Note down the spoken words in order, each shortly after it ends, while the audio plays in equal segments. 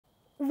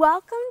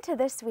Welcome to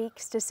this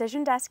week's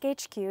Decision Desk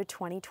HQ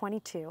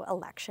 2022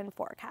 election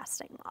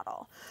forecasting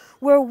model,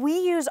 where we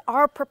use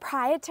our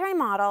proprietary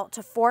model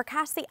to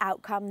forecast the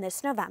outcome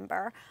this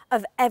November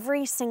of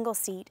every single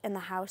seat in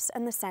the House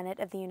and the Senate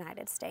of the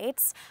United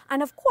States,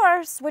 and of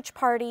course, which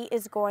party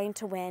is going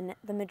to win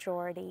the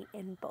majority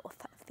in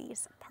both of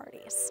these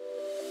parties.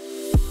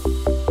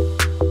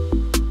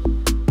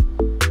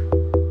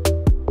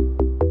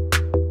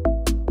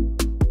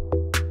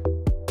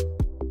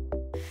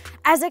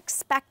 As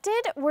expected,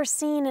 we're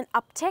seeing an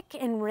uptick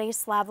in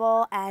race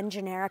level and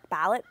generic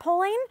ballot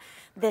polling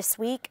this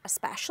week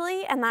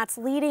especially, and that's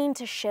leading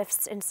to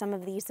shifts in some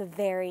of these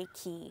very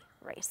key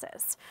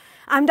races.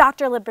 I'm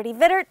Dr. Liberty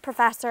Vittert,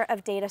 Professor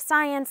of Data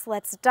Science.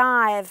 Let's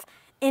dive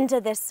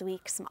into this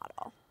week's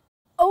model.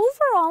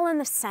 Overall in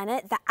the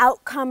Senate, the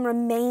outcome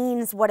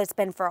remains what it's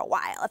been for a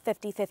while, a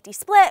 50-50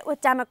 split with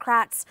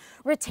Democrats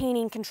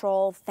retaining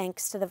control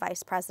thanks to the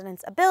vice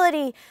president's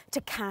ability to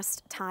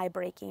cast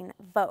tie-breaking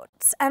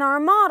votes. And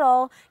our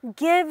model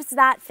gives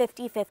that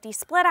 50-50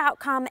 split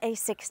outcome a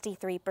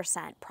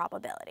 63%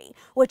 probability,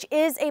 which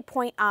is a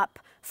point up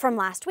from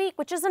last week,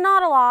 which is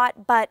not a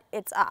lot, but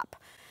it's up.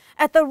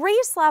 At the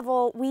race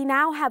level, we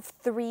now have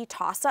 3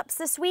 toss-ups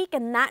this week,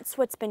 and that's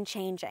what's been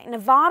changing.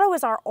 Nevada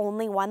was our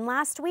only one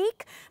last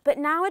week, but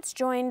now it's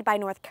joined by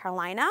North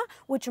Carolina,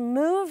 which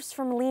moves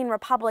from lean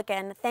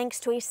Republican thanks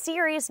to a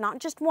series, not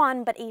just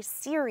one, but a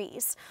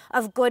series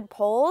of good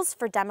polls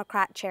for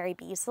Democrat Cherry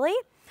Beasley.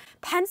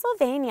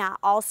 Pennsylvania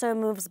also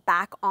moves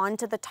back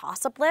onto the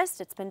toss-up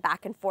list. It's been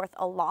back and forth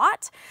a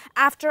lot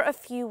after a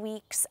few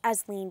weeks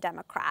as lean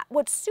Democrat.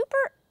 What's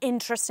super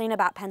interesting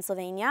about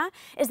Pennsylvania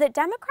is that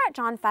Democrat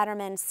John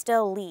Fetterman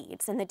still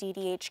leads in the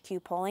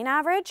DDHQ polling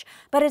average,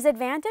 but his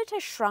advantage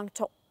has shrunk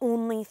to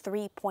only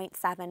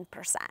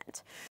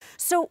 3.7%.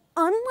 So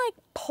unlike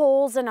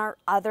polls in our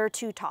other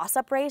 2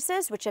 toss-up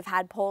races, which have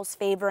had polls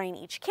favoring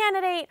each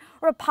candidate,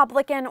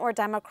 Republican or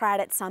Democrat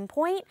at some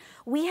point,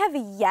 we have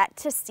yet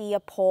to see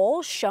a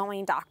poll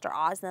showing Dr.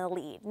 Oz in the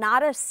lead,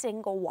 not a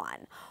single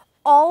one.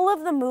 All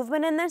of the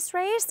movement in this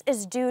race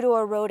is due to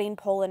eroding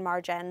polling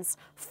margins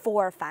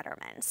for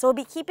Fetterman. So we'll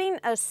be keeping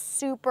a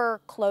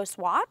super close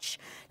watch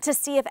to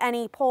see if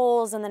any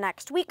polls in the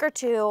next week or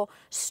 2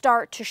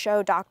 start to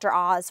show Dr.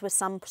 Oz with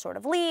some sort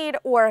of lead,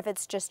 or if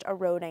it's just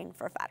eroding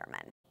for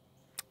Fetterman.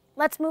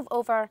 Let's move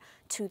over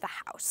to the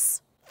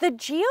House. The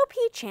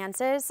GOP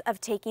chances of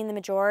taking the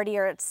majority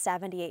are at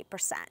 78%,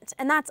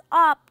 and that's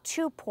up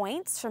 2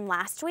 points from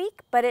last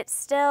week, but it's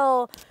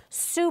still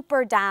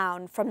super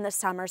down from the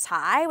summer's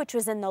high, which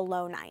was in the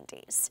low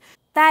 90s.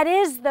 That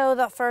is, though,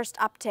 the first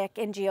uptick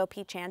in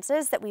GOP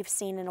chances that we've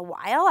seen in a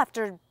while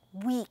after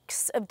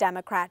weeks of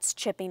Democrats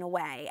chipping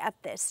away at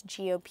this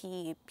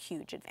GOP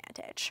huge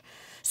advantage.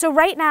 So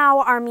right now,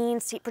 our mean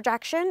seat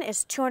projection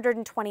is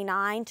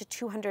 229 to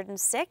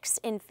 206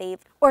 in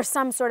favor, or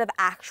some sort of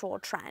actual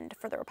trend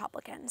for the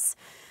Republicans.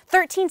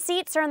 13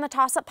 seats are in the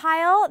toss-up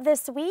pile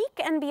this week,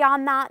 and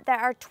beyond that, there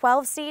are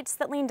 12 seats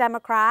that lean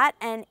Democrat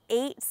and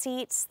 8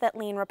 seats that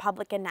lean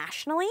Republican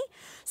nationally.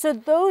 So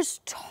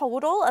those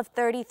total of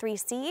 33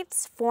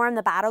 seats form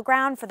the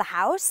battleground for the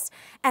House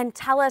and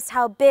tell us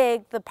how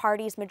big the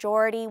party's majority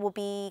will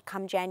be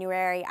come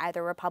January,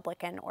 either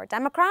Republican or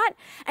Democrat.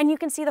 And you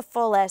can see the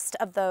full list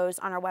of those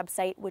on our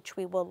website, which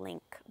we will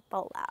link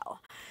below.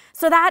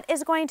 So that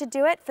is going to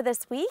do it for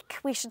this week.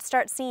 We should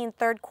start seeing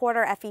third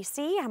quarter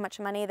FEC, how much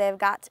money they've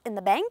got in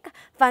the bank,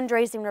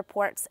 fundraising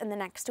reports in the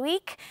next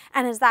week.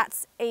 And as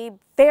that's a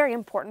very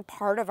important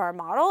part of our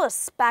model,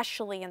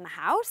 especially in the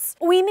House,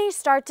 we may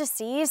start to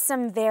see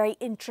some very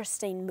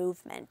interesting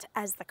movement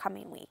as the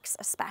coming weeks,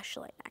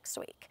 especially next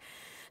week.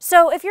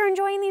 So if you're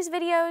enjoying these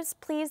videos,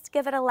 please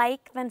give it a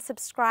like, then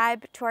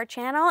subscribe to our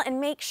channel,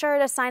 and make sure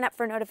to sign up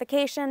for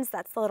notifications.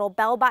 That's the little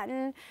bell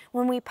button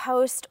when we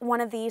post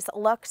one of these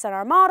looks at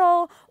our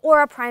model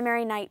or a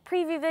primary night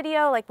preview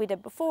video like we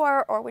did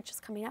before, or which is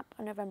coming up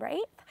on November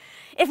 8th.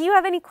 If you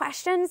have any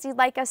questions you'd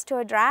like us to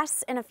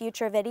address in a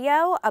future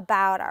video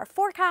about our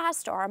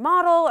forecast or our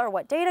model or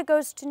what data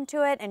goes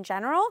into it in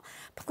general,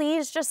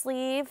 please just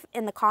leave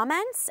in the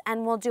comments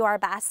and we'll do our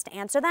best to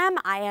answer them.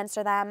 I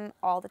answer them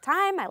all the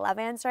time. I love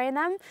answering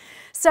them.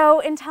 So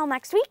until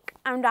next week,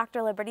 I'm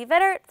Dr. Liberty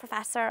Vittert,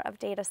 Professor of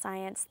Data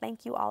Science.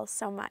 Thank you all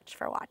so much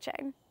for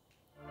watching.